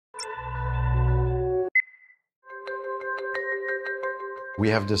We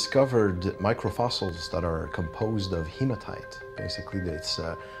have discovered microfossils that are composed of hematite. Basically, it's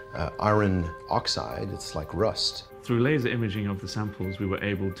iron oxide, it's like rust. Through laser imaging of the samples, we were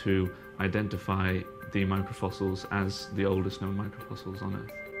able to identify the microfossils as the oldest known microfossils on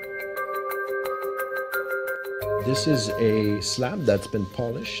Earth. This is a slab that's been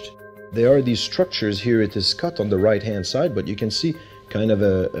polished. There are these structures here. It is cut on the right-hand side, but you can see kind of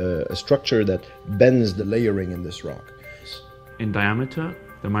a structure that bends the layering in this rock. In diameter,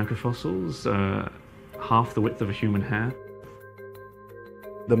 the microfossils are half the width of a human hair.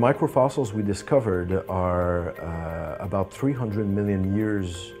 The microfossils we discovered are about 300 million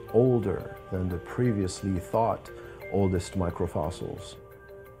years older than the previously thought oldest microfossils.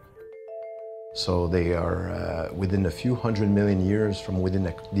 So they are within a few hundred million years from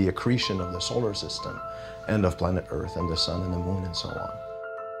within the accretion of the solar system and of planet Earth and the sun and the moon and so on.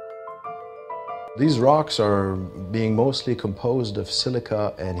 These rocks are being mostly composed of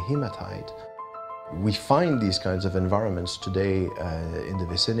silica and hematite. We find these kinds of environments today in the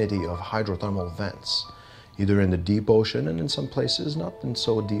vicinity of hydrothermal vents, either in the deep ocean and in some places not in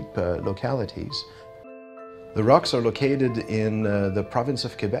so deep localities. The rocks are located in the province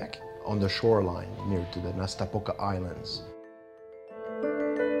of Quebec on the shoreline near to the Nastapoca Islands.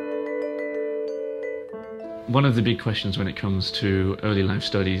 One of the big questions when it comes to early life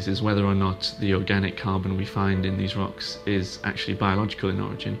studies is whether or not the organic carbon we find in these rocks is actually biological in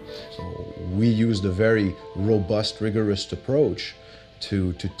origin. So we used a very robust, rigorous approach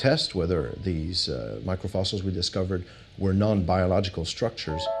to test whether these microfossils we discovered were non-biological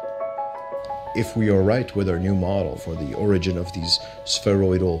structures. If we are right with our new model for the origin of these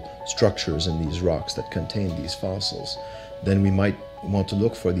spheroidal structures in these rocks that contain these fossils, then we might want to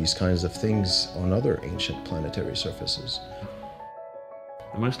look for these kinds of things on other ancient planetary surfaces.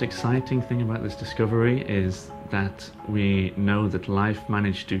 The most exciting thing about this discovery is that we know that life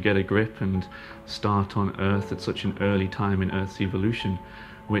managed to get a grip and start on Earth at such an early time in Earth's evolution,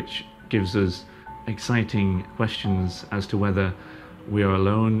 which gives us exciting questions as to whether we are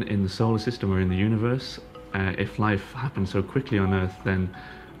alone in the solar system or in the universe. If life happened so quickly on Earth, then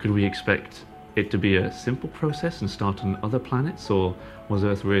could we expect it to be a simple process and start on other planets, or was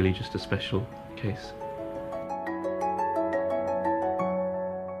Earth really just a special case?